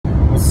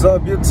What's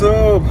up,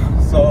 YouTube?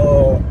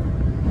 So,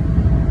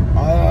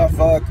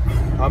 fuck,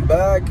 I'm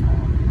back,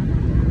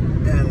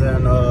 and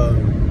then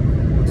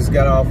we just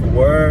got off of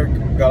work.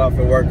 Got off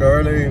of work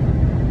early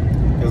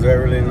because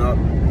there's really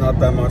not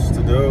that much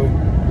to do.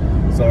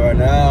 So right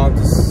now I'm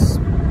just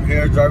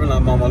here driving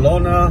like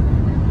Mamalona,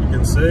 you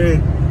can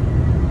see,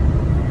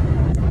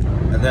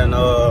 and then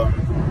I'm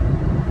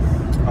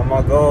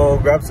gonna go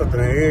grab something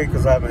to eat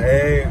because I haven't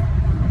ate.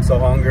 I'm so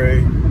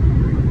hungry.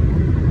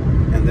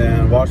 And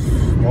then wash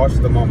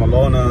the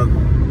Mamalona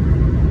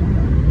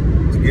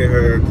to get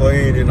her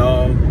clean, you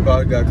know.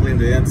 Probably got to clean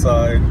the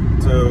inside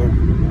too.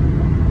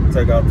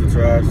 Take out the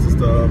trash and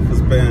stuff.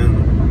 It's been,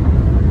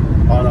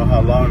 I don't know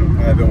how long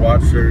I haven't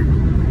washed her.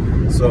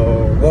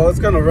 So, well, it's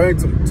gonna rain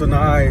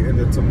tonight and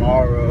then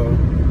tomorrow.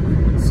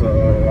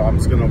 So I'm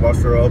just gonna wash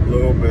her up a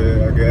little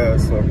bit, I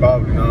guess, or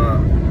probably not.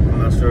 I'm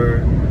not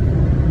sure.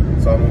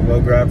 So I'm gonna go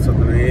grab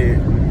something to eat.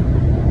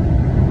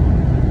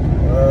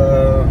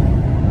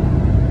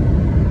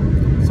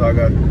 So I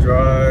got to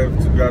drive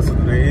to grab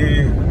something to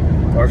eat,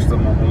 wash the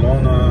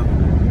Mamalona,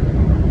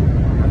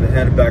 and then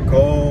head back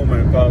home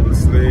and probably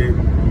sleep.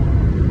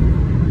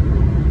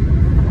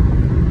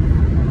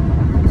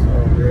 So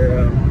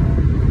yeah.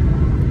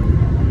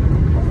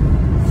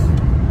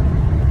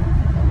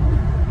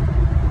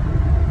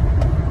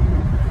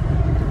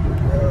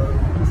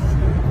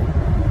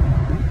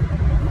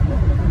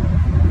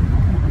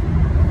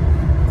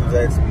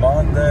 Today's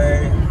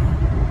Monday,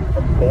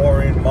 a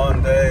boring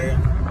Monday.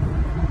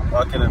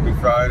 Why can't it be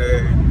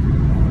Friday?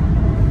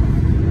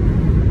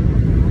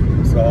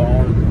 So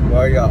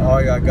all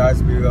y'all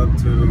guys be up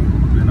to,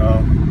 you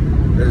know,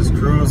 is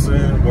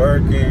cruising,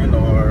 working,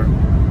 or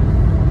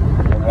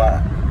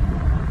what?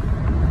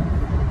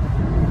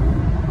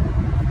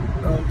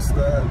 What's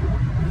that?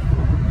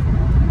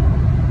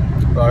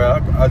 Sorry,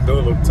 I do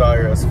look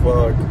tired as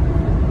fuck.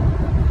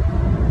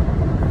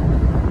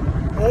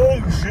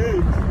 Oh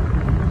shit.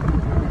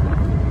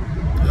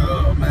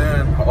 Oh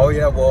man. Oh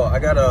yeah, well I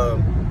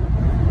gotta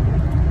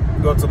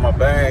go to my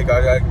bank.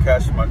 I gotta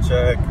cash my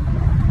check,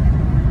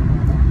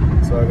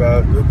 so I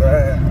gotta do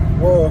that.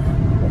 Well,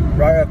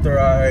 right after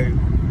I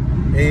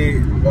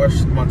eat,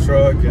 wash my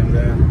truck, and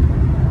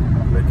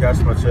then they cash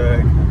my check,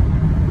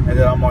 and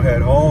then I'm gonna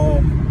head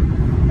home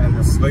and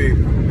then sleep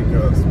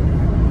because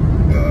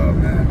oh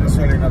man, there's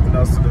really nothing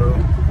else to do.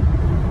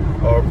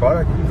 Or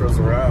probably cruise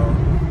around,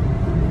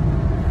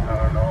 I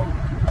don't know,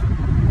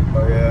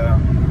 but yeah,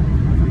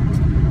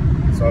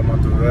 so I'm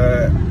gonna do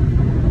that.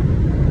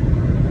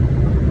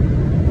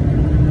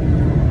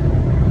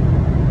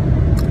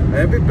 Man,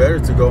 it'd be better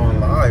to go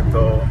on live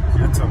though,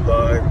 YouTube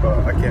live,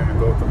 but I can't even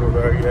go through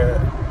there yet.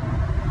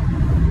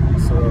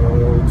 So,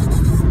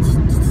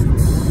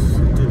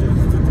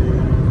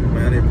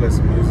 man, I need to play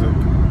some music.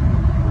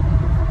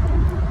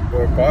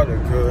 Or probably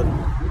could.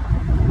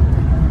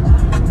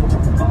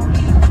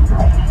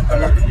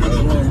 There we go.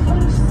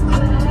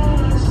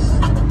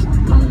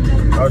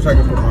 I wish I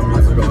could put my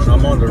music on.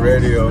 I'm on the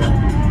radio.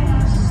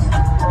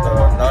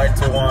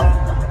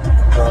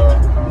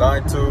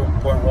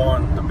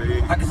 92.1 to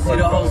be. I can see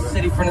the whole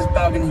city from this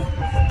balcony.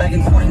 Back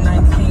in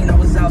 2019, I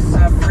was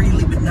outside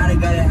freely, but now they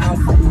got it out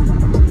for me.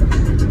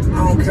 I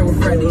don't care what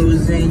Freddy you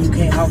was in, you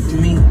can't help for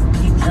me.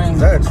 Keep dreaming. Is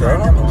that a trap?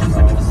 Oh, no. I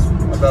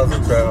thought it was a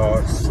trap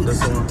hard.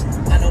 This one.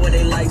 I know what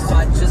they like, so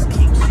I just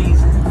keep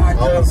cheesing.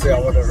 Honestly, I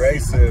want to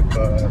race it,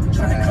 but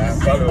I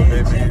probably will be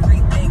me.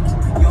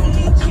 You don't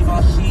need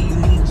Givenchy, you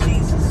need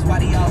Jesus. Why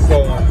do y'all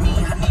say about me?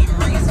 I need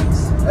reasons.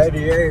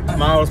 88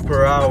 miles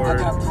per hour. I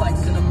got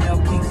plex in the mail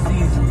peak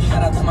season.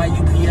 Shout out to my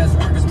UPS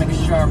workers, making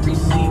sure I receive.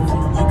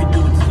 You can do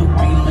it too,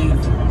 believe.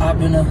 I've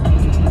been a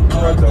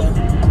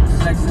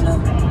sexing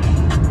up.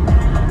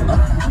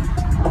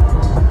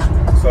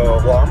 So,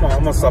 well, I'm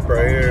gonna stop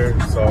right here.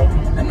 So,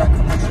 I'm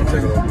gonna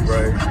take a little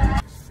break.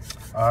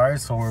 All right,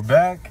 so we're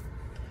back.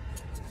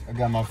 I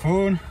got my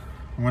food.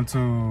 Went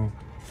to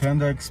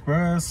Panda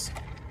Express.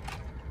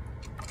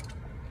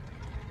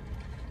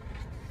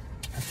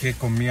 Aquí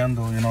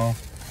comiendo, you know,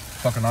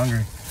 fucking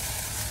hungry.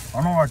 I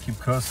don't know why I keep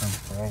cussing,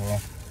 but oh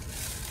well.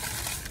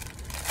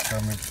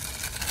 Got me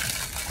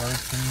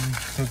bacon,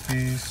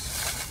 cookies.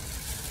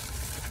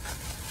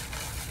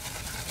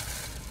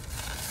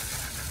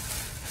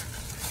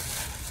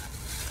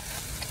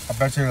 I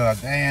bet you're like,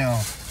 damn,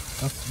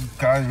 this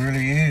guy's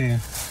really eating.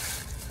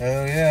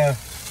 Hell yeah.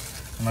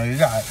 No, you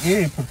gotta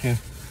eat porque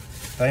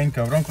está bien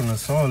cabrón con el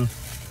sol.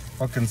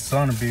 Fucking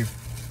sun will be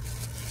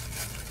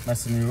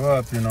messing you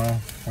up, you know,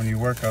 when you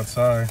work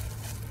outside.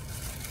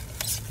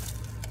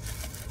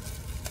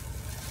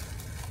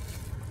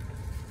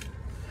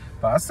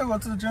 But I still go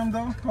to the gym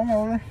though. Come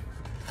over.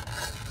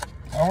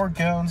 I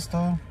work out and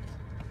stuff.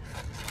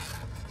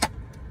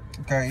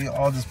 Gotta eat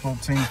all this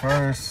protein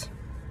first.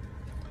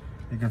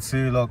 You can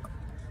see, look.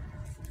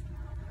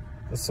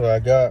 That's what I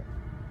got.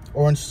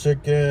 Orange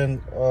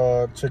chicken,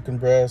 chicken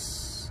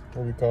breast,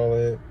 what we call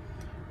it,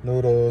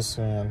 noodles,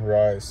 and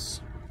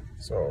rice.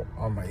 So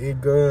I'm gonna eat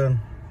good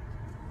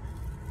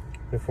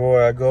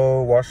before I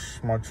go wash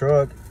my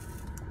truck.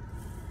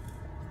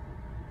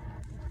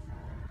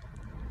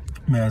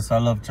 Yes, I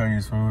love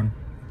Chinese food.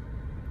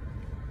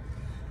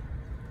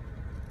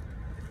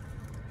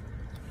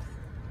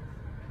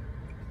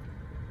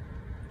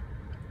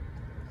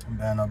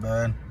 Not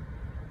bad.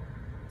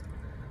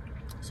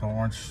 So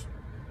orange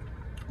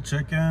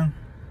chicken.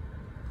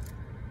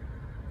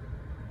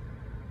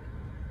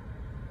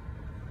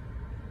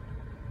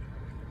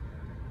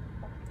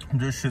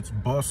 This shit's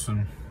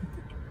bussin'.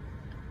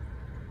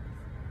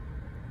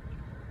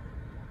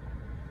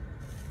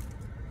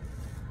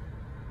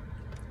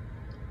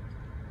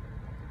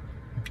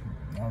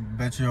 I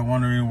bet you're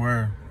wondering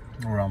where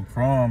I'm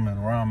from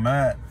and where I'm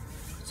at.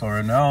 So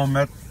right now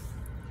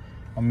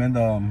I'm in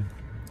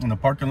the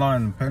parking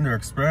lot in Panda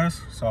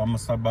Express. So I'm gonna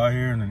stop by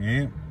here and then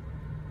eat.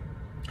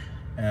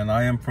 And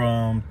I am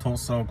from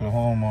Tulsa,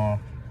 Oklahoma.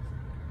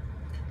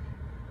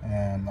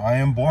 And I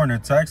am born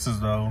in Texas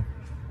though.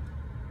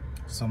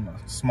 Some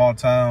small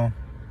town.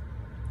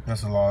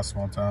 That's a lot of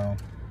small town.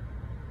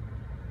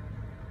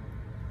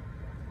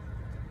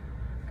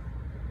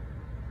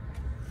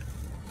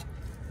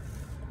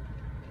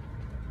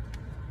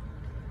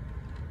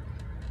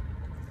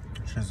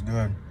 Shit's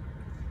good.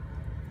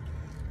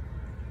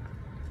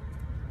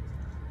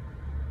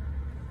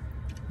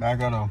 Now I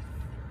gotta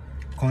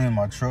clean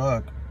my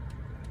truck.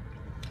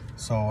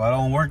 So I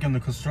don't work in the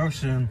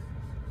construction.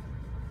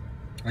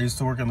 I used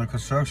to work in the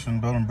construction,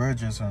 building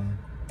bridges, and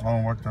I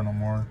don't work there no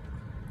more.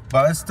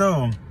 But it's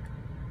still,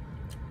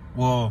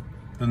 well,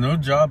 the new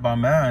job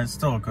I'm at is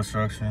still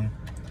construction.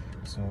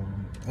 So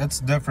it's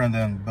different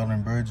than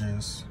building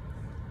bridges.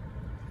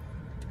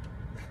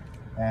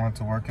 I don't have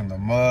to work in the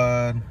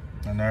mud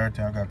and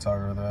everything. I got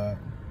tired of that.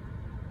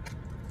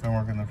 Been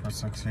working there for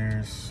 6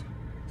 years.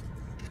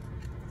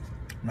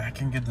 Man, I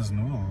can't get these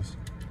noodles.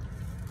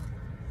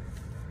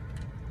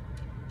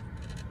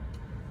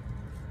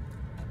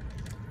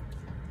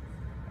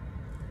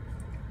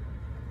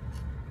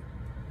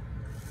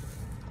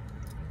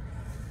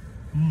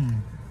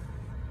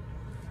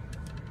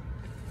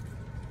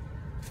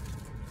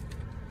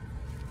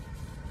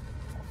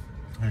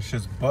 This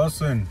shit's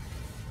bussin'.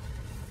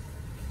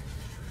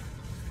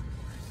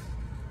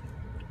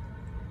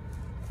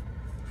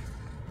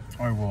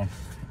 Alright, well,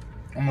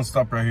 I'm gonna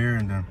stop right here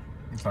and then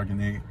if I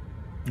can eat.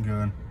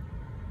 Good.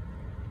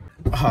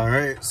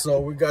 Alright, so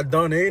we got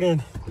done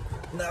eating.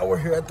 Now we're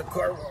here at the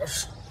car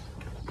wash.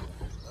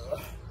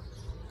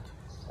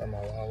 And my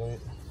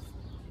wallet.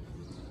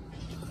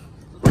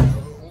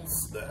 Oh,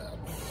 snap.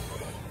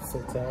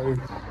 So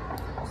tired.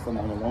 Still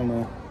on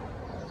Alona.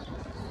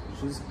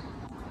 She's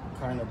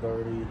kind of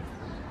dirty,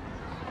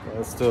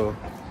 but still,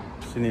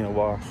 she need a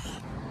wash.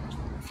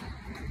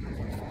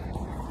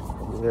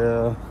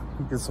 Yeah,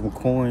 get some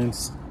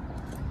coins.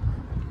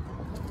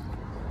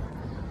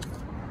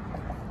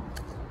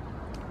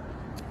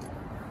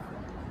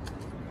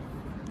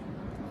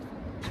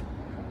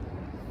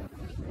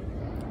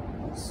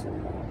 Let's see.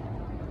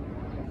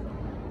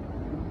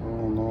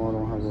 Oh no, I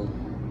don't have a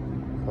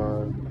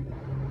card.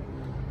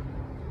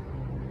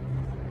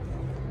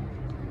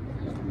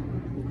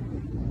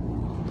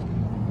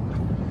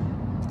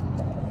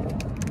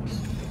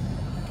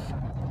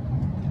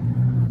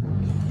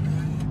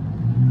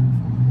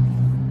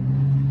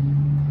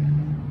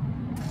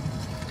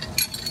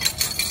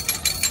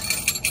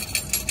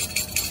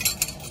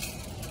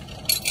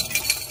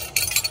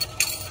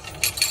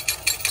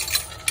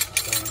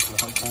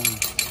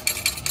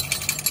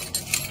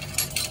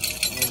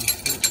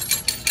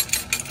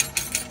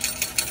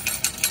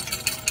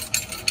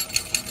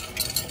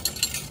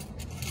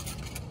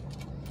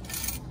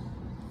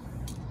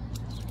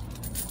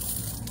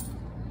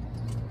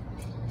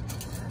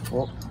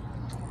 Well,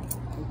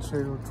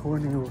 trade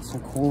 20 with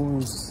some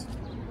coins.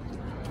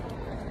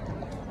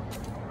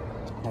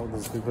 All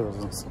this people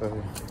doesn't say.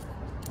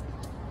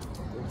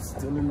 They're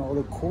stealing all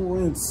the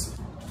coins.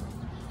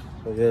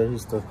 But yeah,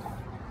 here's the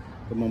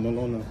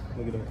mamalona.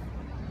 Look at that.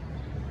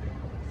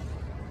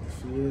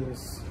 She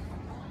is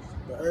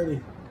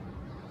dirty.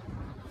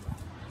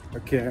 I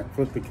can't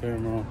flip the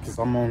camera because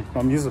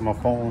I'm using my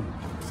phone,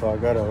 so I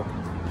gotta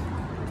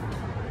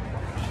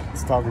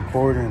stop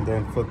recording and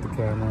then flip the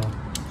camera.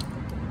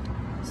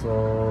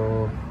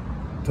 So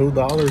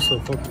 $2 for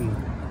fucking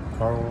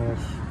car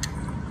wash.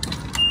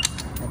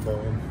 Not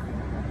bad.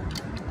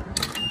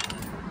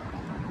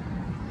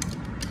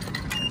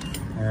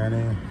 And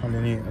I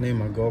need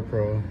my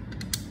GoPro.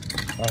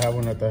 I have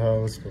one at the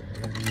house, but I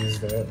don't use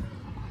that.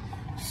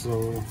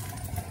 So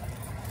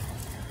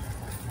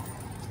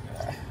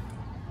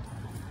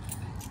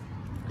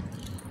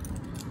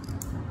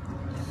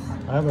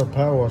I have a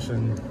power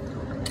washer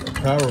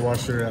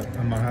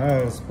at my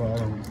house, but I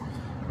don't.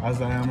 I was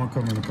like, I'm gonna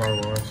come in the car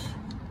wash.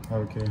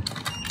 Okay.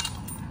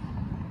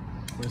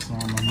 Wasting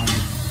all my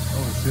money.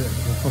 Oh shit,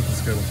 that fucking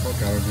scared the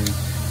fuck out of me.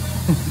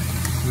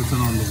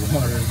 Listen on the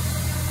water.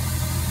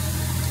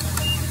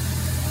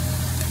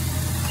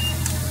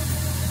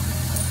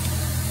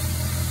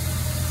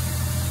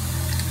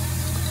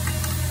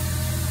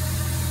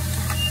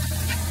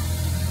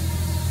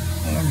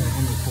 I'm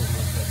gonna pull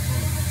my stuff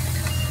up.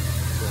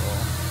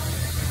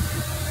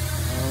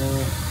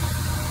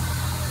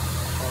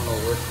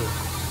 worth it.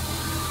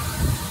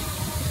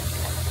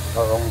 Oh,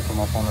 I won't put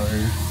my phone right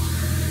here.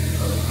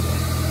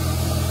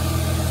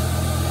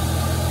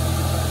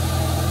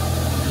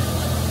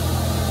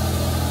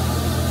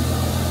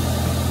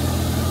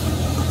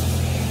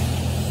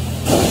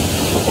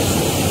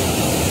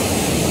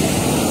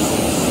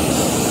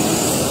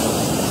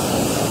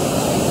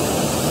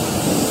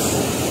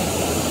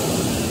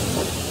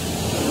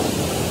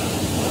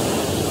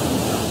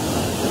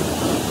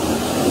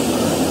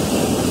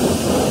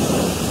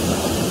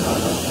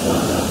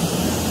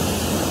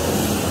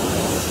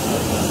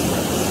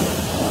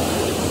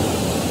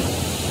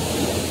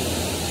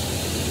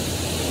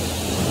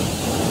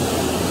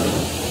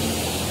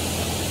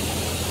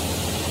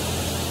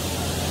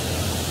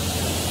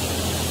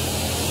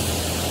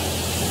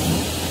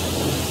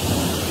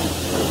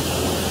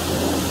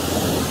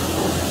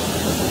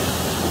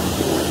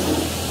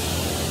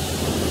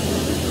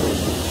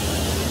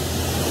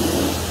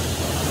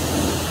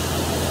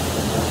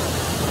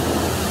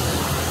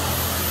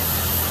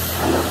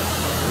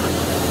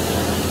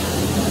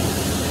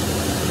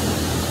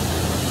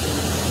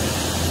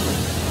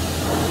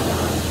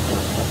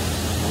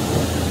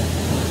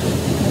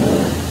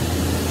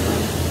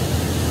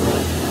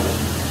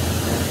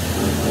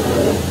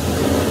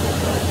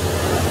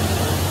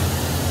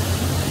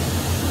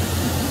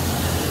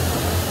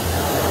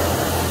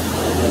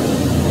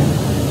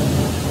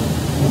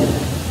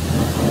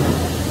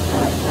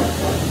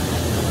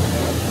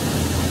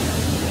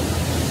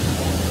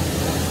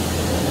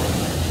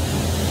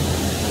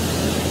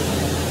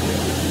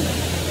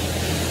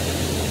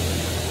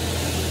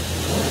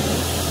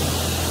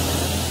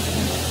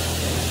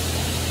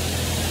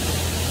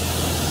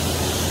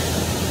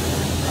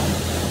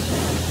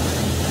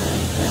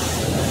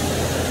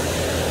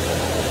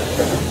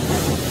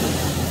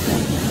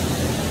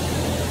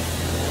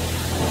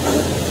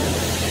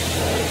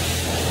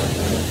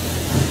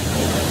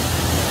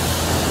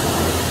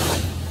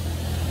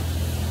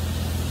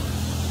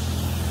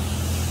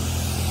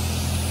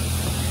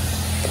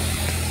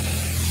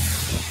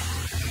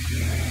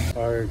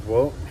 Alright,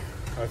 well,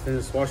 I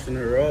finished washing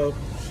her up.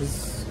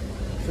 She's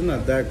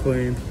not that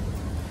clean.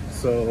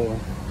 So,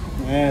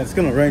 man, it's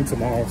gonna rain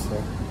tomorrow, so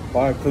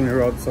why clean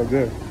her up so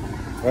good,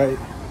 right?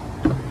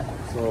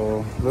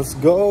 So, let's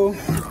go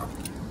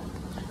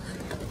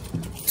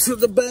to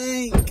the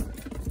bank.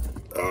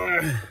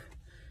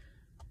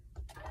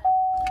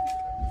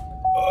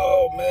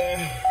 Oh, man.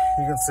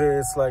 You can see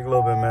it's like a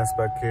little bit messed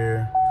back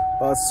here.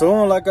 But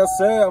soon, like I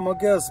said, I'm gonna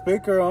get a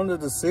speaker under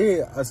the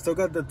seat. I still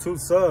got the 2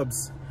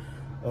 subs.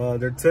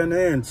 They're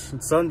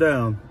 10-inch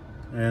sundown,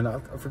 and I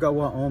forgot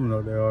what ohm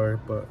they are,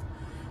 but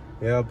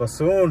yeah. But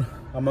soon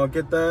I'm gonna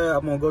get that.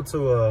 I'm gonna go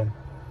to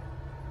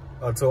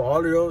an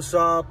audio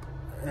shop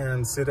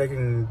and see if they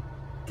can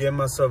get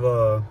myself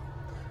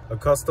a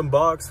custom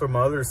box for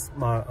my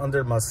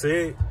under my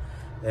seat,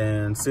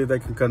 and see if they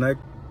can connect.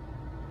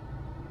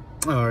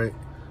 All right,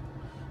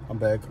 I'm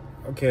back.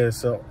 Okay,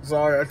 so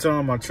sorry, I turned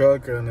on my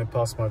truck and it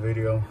paused my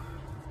video.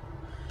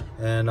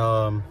 And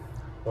what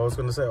I was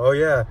gonna say, oh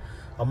yeah,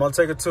 I'm gonna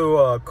take it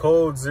to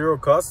Code Zero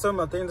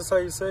Custom. I think that's how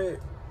you say it.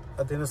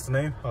 I think that's the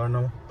name. I don't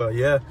know, but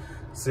yeah,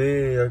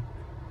 see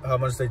how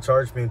much they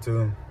charge me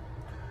to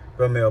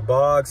bring me a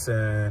box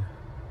and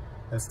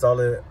install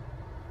it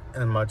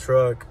in my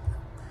truck.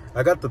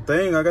 I got the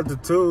thing. I got the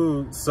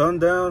 2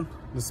 sundown,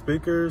 the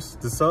speakers,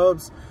 the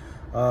subs.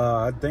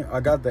 I think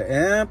I got the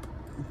amp,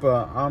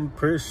 but I'm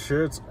pretty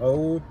sure it's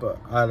old, but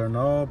I don't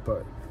know.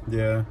 But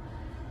yeah,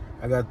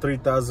 I got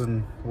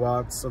 3,000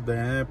 watts of the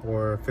amp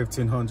or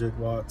 1,500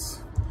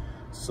 watts.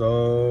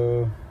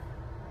 So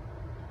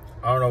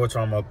I don't know which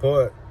one I'm gonna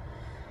put.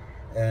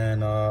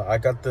 And I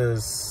got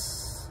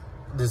this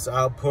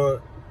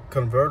output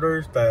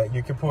converter that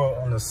you can put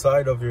on the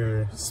side of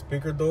your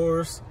speaker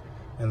doors,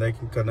 and they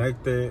can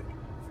connect it.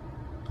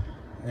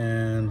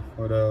 And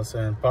what else?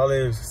 And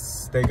probably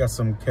they got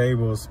some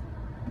cables,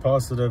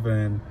 positive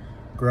and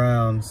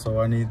ground, so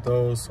I need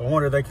those. I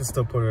wonder if they can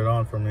still put it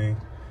on for me.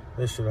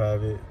 They should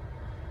have it.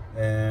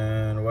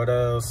 And what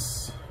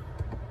else?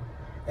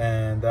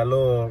 And that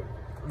little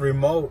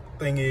remote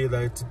thingy,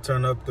 like to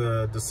turn up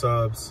the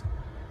subs,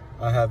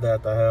 I have that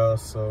at the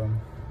house. So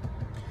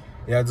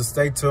yeah, just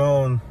stay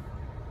tuned.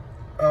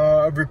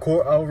 I'll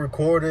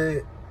record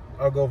it.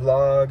 I'll go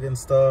vlog and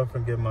stuff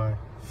and get my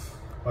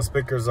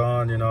speakers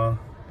on, you know.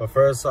 But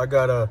first I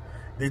gotta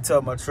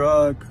detail my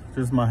truck.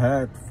 Here's my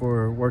hat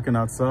for working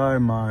outside,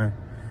 my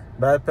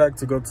backpack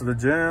to go to the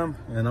gym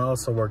and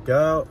also work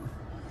out.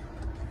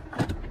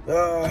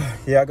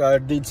 Yeah, I got a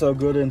detail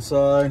good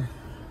inside.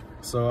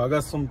 So I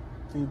got some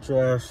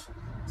trash.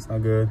 It's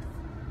not good.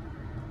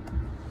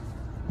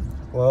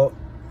 Well,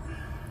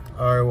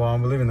 alright, well,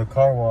 I'm leaving the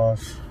car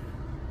wash.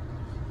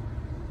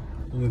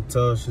 You can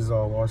tell she's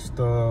all washed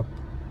up.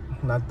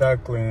 Not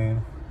that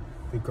clean,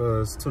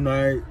 because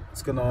tonight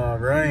it's gonna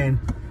rain,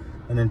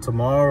 and then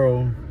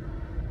tomorrow,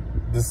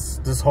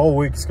 this whole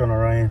week is gonna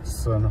rain.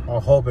 So I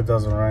hope it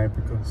doesn't rain,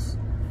 because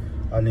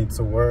I need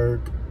to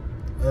work.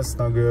 That's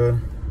not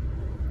good.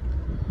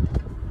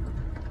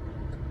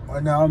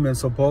 Right now I'm in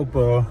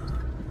Sopopa,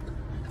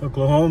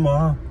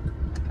 Oklahoma.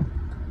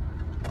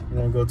 I'm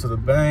gonna go to the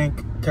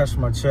bank, cash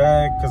my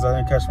check, because I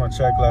didn't cash my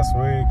check last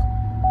week.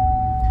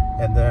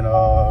 And then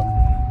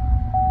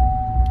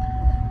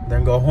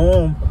go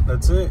home.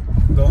 That's it.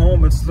 Go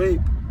home and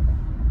sleep.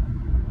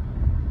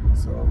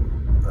 So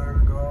there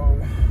we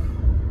go.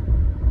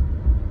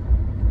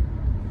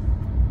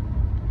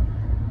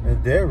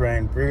 It did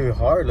rain really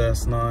hard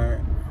last night.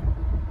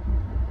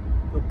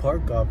 The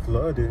park got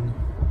flooded.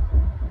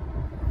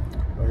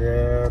 But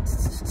yeah,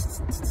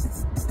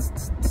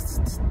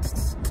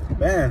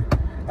 man,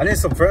 I need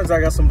some friends. I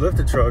got some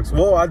lifted trucks.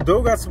 Well, I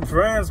do got some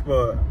friends,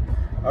 but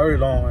I really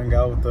don't hang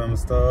out with them and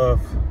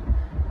stuff.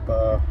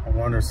 But I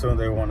wonder soon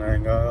they want to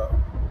hang out.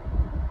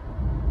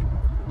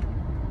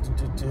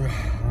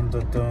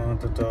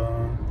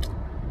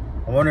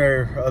 I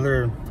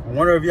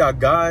wonder if y'all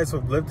guys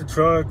with lifted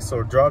trucks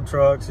or drop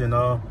trucks, you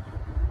know,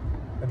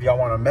 if y'all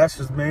want to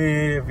message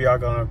me, if y'all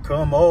gonna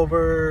come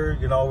over,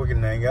 you know, we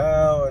can hang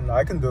out, and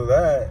I can do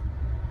that.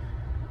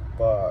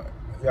 But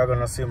y'all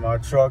gonna see my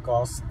truck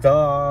all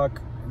stuck.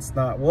 It's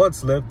not, well,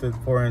 it's lifted,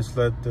 4-inch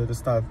lifted.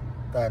 It's not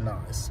that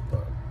nice,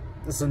 but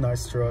it's a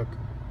nice truck.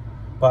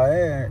 But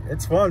hey,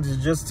 it's fun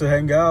just to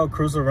hang out,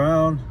 cruise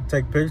around,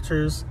 take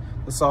pictures.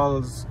 That's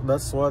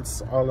what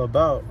it's all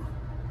about.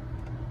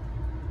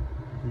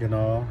 You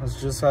know, it's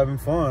just having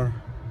fun.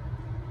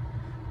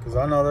 Because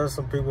I know there's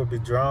some people be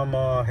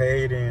drama,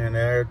 hating and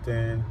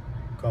everything,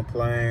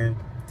 complain.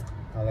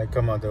 I'm like,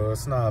 come on, dude,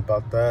 it's not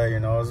about that, you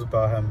know, it's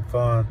about having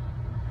fun.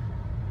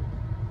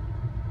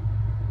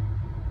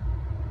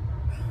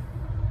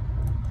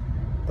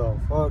 The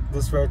fuck,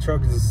 this red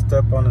truck just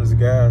stepped on his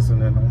gas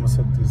and then almost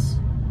hit this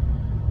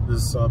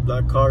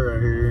black car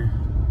right here.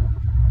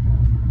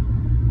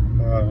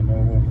 I don't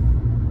know,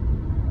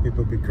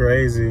 people be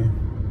crazy.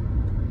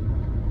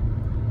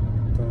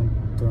 Dun,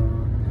 dun.